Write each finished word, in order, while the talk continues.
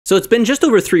So it's been just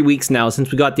over 3 weeks now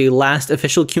since we got the last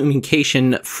official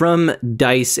communication from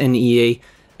DICE and EA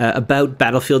about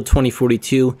Battlefield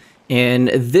 2042. And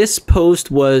this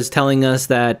post was telling us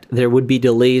that there would be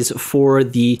delays for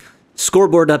the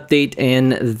scoreboard update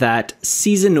and that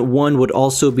Season 1 would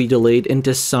also be delayed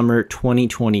into summer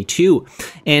 2022.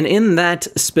 And in that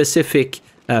specific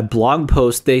blog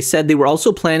post, they said they were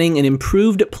also planning an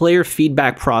improved player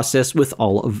feedback process with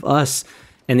all of us.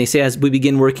 And they say, as we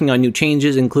begin working on new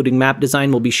changes, including map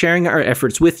design, we'll be sharing our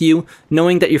efforts with you,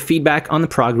 knowing that your feedback on the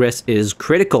progress is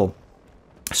critical.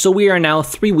 So we are now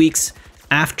 3 weeks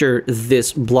after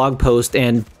this blog post,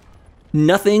 and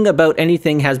nothing about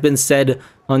anything has been said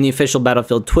on the official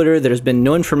Battlefield Twitter. There's been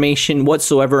no information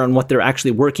whatsoever on what they're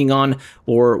actually working on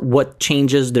or what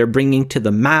changes they're bringing to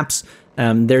the maps.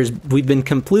 We've been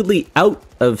completely out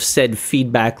of said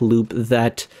feedback loop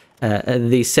that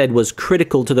they said was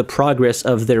critical to the progress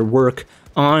of their work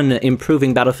on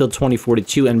improving Battlefield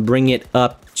 2042 and bring it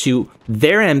up to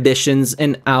their ambitions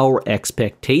and our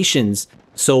expectations.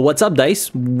 So what's up,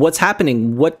 DICE? What's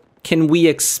happening? What can we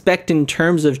expect in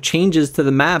terms of changes to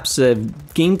the maps,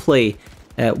 gameplay?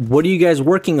 What are you guys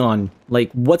working on?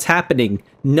 Like, what's happening?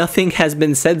 Nothing has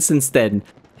been said since then.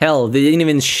 Hell, they didn't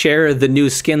even share the new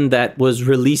skin that was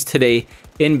released today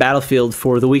in Battlefield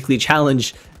for the weekly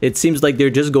challenge. It seems like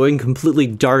they're just going completely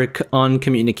dark on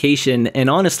communication, and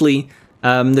honestly,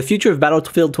 the future of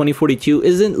Battlefield 2042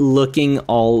 isn't looking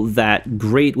all that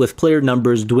great, with player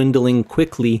numbers dwindling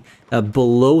quickly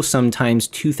below sometimes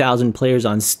 2,000 players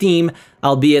on Steam,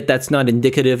 albeit that's not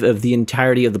indicative of the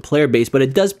entirety of the player base, but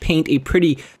it does paint a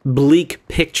pretty bleak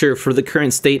picture for the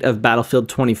current state of Battlefield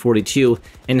 2042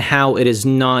 and how it is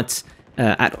not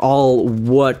at all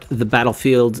what the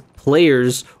Battlefield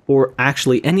players, or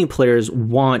actually any players,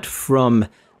 want from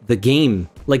the game.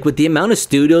 Like, with the amount of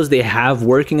studios they have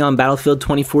working on Battlefield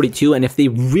 2042, and if they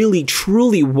really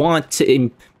truly want to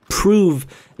improve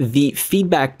the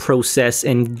feedback process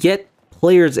and get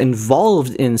players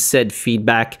involved in said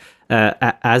feedback,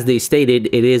 as they stated,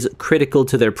 it is critical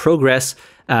to their progress.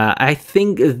 I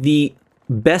think the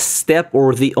best step,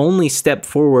 or the only step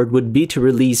forward, would be to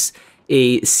release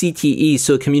a CTE,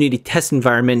 so community test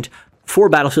environment, for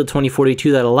Battlefield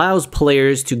 2042 that allows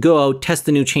players to go out, test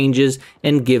the new changes,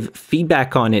 and give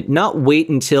feedback on it. Not wait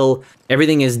until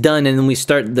everything is done and then we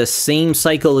start the same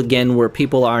cycle again where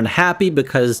people are unhappy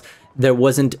because there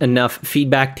wasn't enough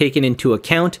feedback taken into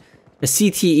account. A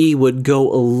CTE would go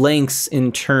lengths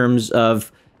in terms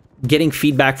of getting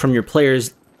feedback from your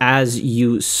players as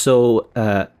you so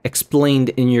explained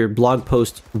in your blog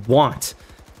post want.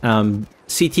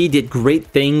 CTE did great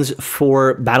things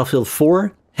for Battlefield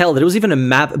 4. Hell, there was even a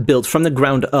map built from the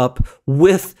ground up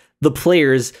with the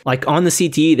players. Like, on the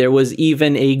CTE, there was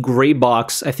even a gray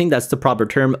box, I think that's the proper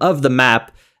term, of the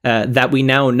map that we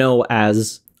now know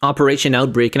as Operation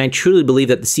Outbreak. And I truly believe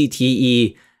that the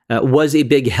CTE was a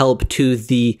big help to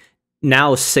the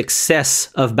now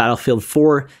success of Battlefield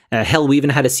 4. Hell, we even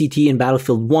had a CTE in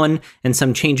Battlefield 1, and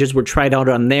some changes were tried out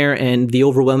on there, and the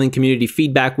overwhelming community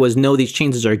feedback was, no, these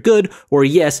changes are good, or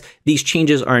yes, these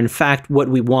changes are in fact what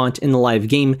we want in the live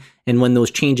game. And when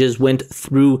those changes went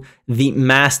through the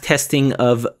mass testing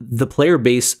of the player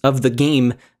base of the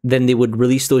game, then they would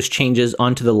release those changes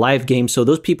onto the live game. So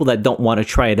those people that don't want to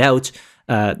try it out,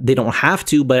 they don't have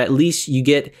to, but at least you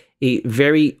get a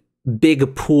very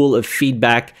big pool of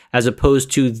feedback as opposed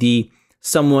to the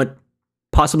somewhat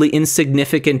possibly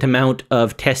insignificant amount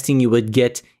of testing you would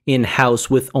get in-house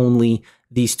with only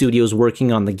the studios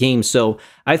working on the game. So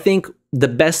I think the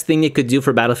best thing it could do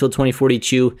for Battlefield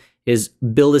 2042 is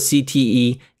build a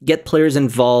CTE, get players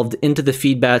involved into the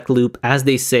feedback loop, as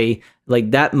they say. Like,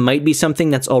 that might be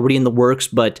something that's already in the works,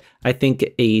 but I think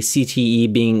a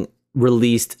CTE being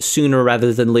released sooner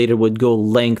rather than later would go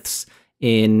lengths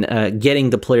in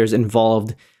getting the players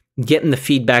involved, getting the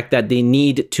feedback that they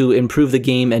need to improve the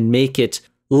game and make it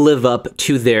live up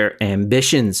to their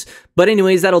ambitions. But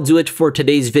anyways, that'll do it for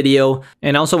today's video.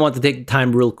 And I also want to take the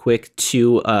time real quick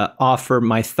to offer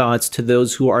my thoughts to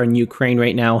those who are in Ukraine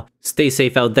right now. Stay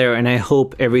safe out there, and I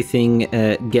hope everything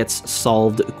gets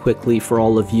solved quickly for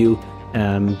all of you.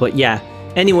 But yeah,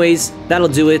 anyways, that'll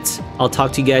do it. I'll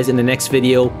talk to you guys in the next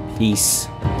video. Peace.